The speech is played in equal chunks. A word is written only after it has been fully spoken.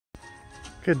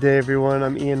Good day everyone,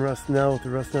 I'm Ian Rusnell with the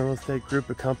Rusnell Real Estate Group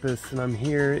at Compass, and I'm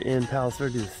here in Palos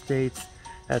Verdes Estates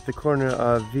at the corner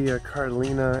of Via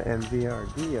Carolina and Via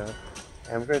Ardilla.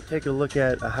 And we're going to take a look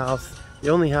at a house,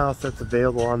 the only house that's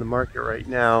available on the market right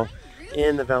now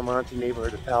in the Valmonte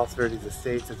neighborhood of Palos Verdes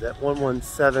Estates. It's at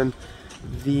 117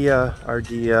 Via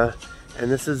Ardilla, and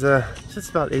this is a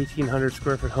just about 1,800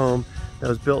 square foot home that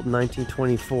was built in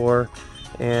 1924,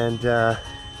 and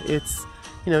it's,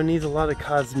 you know, needs a lot of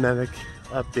cosmetic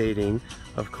updating,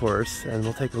 of course, and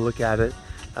we'll take a look at it.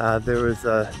 There was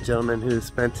a gentleman who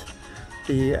spent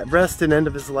the rest and end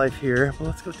of his life here. Well,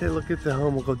 let's go take a look at the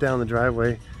home. We'll go down the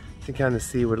driveway to kind of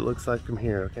see what it looks like from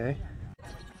here, okay?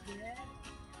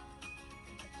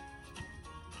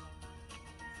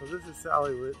 So this is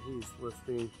Sally he's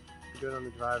listing. You go down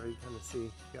the driveway, you kind of see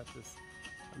you got this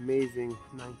amazing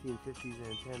 1950s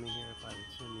antenna here by the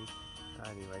chimney.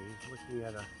 Anyway, he's looking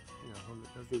at a home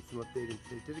that does need some updating.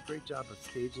 They did a great job of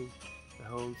staging the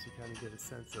home so you kind of get a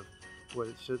sense of what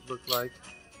it should look like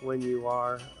when you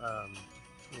are,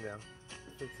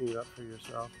 fixing it up for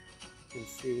yourself. You can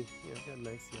see, got a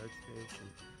nice yard space.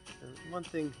 And one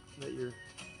thing that you're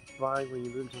buying when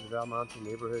you move to the Valmonte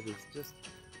neighborhood is just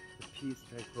the peace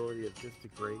and tranquility of just a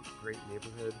great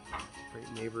neighborhood,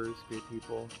 great neighbors, great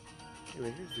people.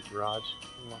 Anyway, here's the garage.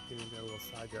 We'll walk in and got a little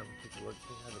side yard. We'll take a look.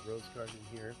 They have a rose garden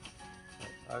here.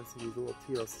 Obviously, there's a little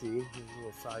TLC. Here's a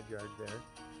little side yard there.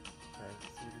 Okay, so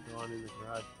we can go on in the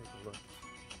garage, take a look.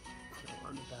 So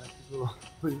on the back,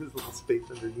 look at this little space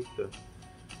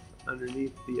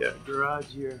underneath the garage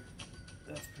here.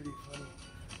 That's pretty funny.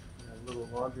 We have a little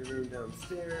laundry room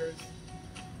downstairs,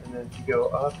 and then if you go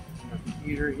up, you have the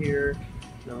heater here.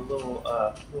 And a little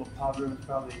pod room is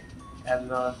probably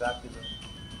added on back in the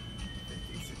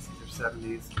 50s, 60s, or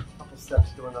 70s. A couple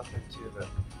steps going up into the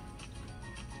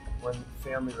one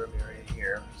family room area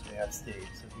here, which they have staged.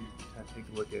 So if you kind of take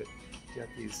a look at, you got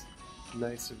these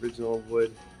nice original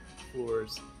wood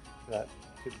floors that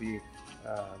could be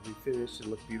refinished and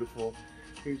look beautiful.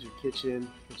 Here's your kitchen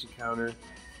counter.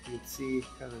 You can see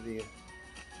kind of the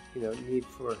need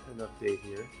for an update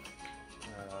here.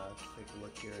 Let's take a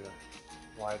look here in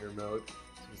a wider mode. So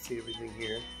you can see everything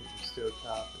here. There's your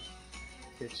stovetop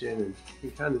and kitchen, and you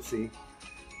can kind of see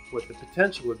what the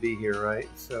potential would be here, right?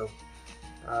 So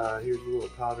here's a little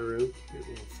powder room, here's a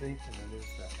little sink, and then there's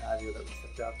that patio that we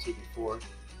stepped out to before. You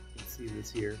can see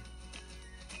this here,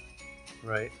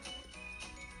 right?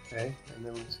 Okay, and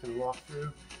then we're just going to walk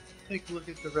through, take a look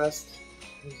at the rest.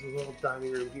 There's a little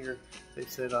dining room here they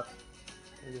set up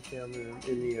in the family room.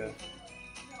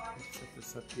 Let's set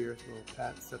this up here, little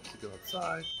path steps to go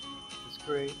outside, which is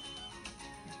great.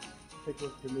 Take a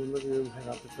look at the main living room, head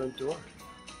out the front door.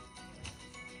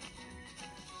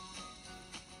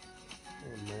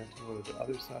 And then to go to the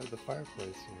other side of the fireplace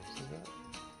here. See that?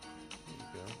 There you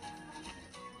go.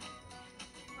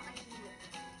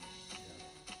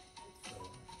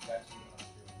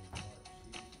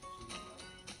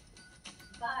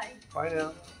 Bye. Bye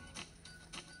now.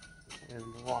 And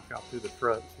we'll walk out through the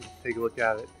front so you can take a look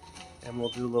at it. And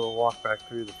we'll do a little walk back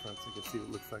through the front so you can see what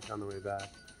it looks like on the way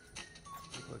back.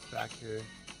 Take a look back here.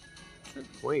 It's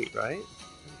quaint, right?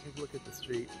 Take a look at the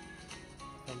street.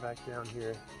 Come back down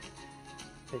here.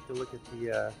 Take a look at the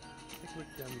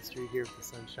down the street here with the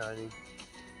sun shining,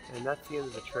 and that's the end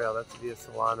of the trail. That's Via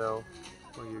Solano,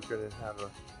 where you're going to have you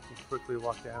quickly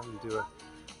walk down and do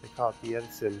they call it the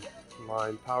Edison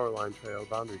line, power line trail,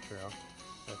 boundary trail,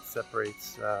 that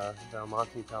separates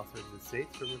Valmonte and Palos Verdes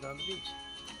Estates from down the beach.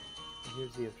 And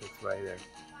here's the entrance right there.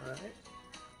 All right,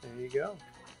 there you go.